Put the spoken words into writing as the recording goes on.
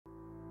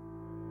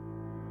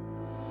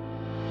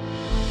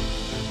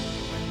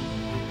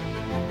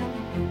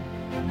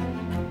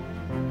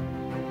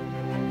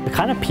The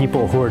kind of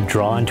people who are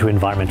drawn to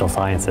environmental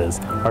sciences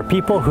are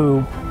people who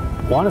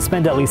want to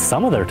spend at least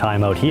some of their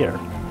time out here.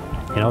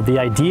 You know, the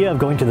idea of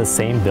going to the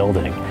same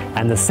building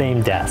and the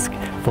same desk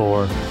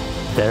for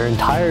their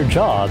entire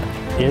job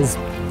is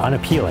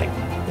unappealing.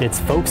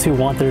 It's folks who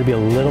want there to be a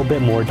little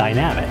bit more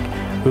dynamic,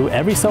 who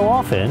every so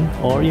often,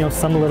 or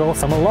some a little,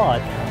 some a lot,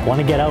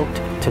 want to get out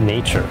to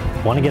nature,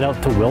 want to get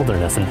out to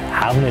wilderness and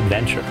have an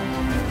adventure.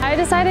 I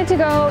decided to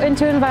go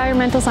into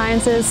environmental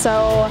sciences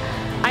so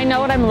I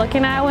know what I'm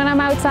looking at when I'm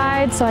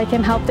outside, so I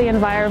can help the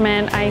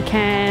environment, I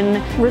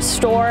can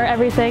restore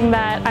everything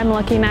that I'm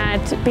looking at.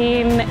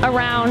 Being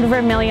around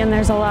Vermilion,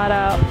 there's a lot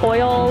of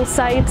oil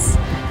sites,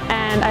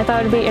 and I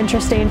thought it would be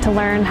interesting to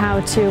learn how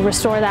to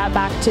restore that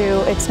back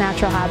to its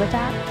natural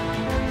habitat.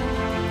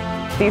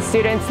 These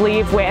students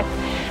leave with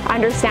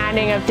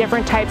understanding of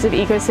different types of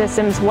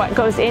ecosystems, what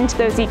goes into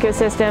those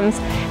ecosystems,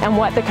 and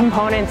what the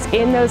components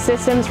in those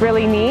systems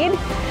really need.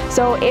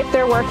 So if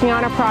they're working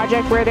on a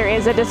project where there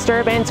is a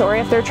disturbance, or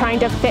if they're trying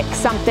to fix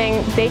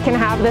something, they can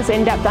have this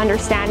in-depth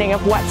understanding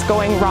of what's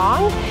going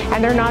wrong,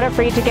 and they're not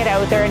afraid to get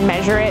out there and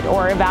measure it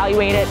or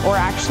evaluate it or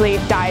actually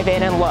dive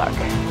in and look.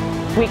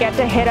 We get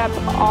to hit up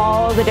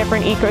all the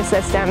different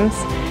ecosystems.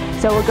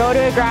 So we'll go to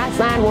a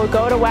grassland, we'll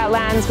go to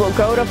wetlands, we'll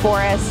go to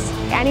forests.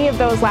 Any of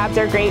those labs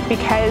are great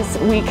because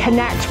we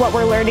connect what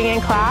we're learning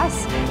in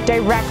class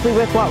directly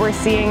with what we're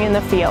seeing in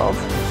the field.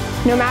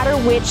 No matter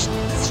which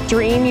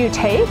stream you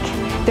take,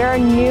 there are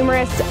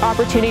numerous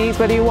opportunities,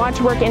 whether you want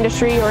to work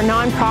industry or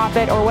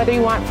nonprofit or whether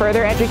you want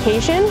further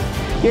education,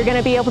 you're going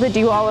to be able to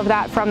do all of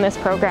that from this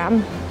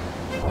program.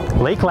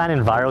 Lakeland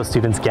Enviro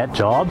students get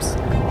jobs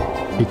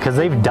because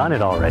they've done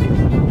it already.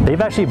 They've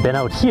actually been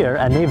out here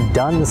and they've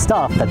done the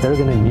stuff that they're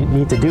going to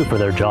need to do for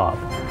their job.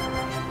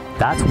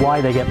 That's why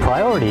they get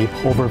priority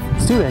over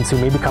students who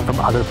maybe come from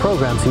other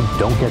programs who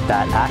don't get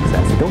that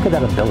access, who don't get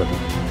that ability.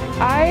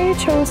 I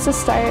chose to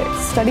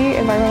study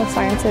environmental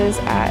sciences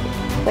at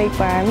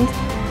Lakeland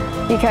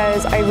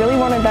because I really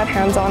wanted that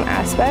hands-on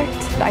aspect.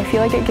 I feel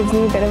like it gives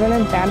me a bit of an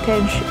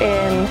advantage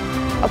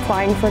in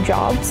applying for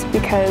jobs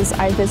because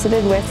I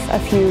visited with a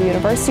few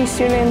university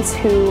students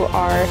who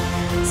are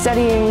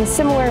studying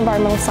similar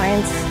environmental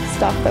science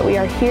stuff that we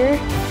are here,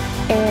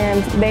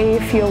 and they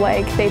feel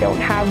like they don't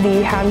have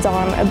the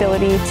hands-on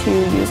ability to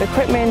use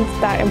equipment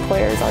that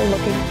employers are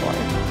looking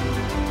for.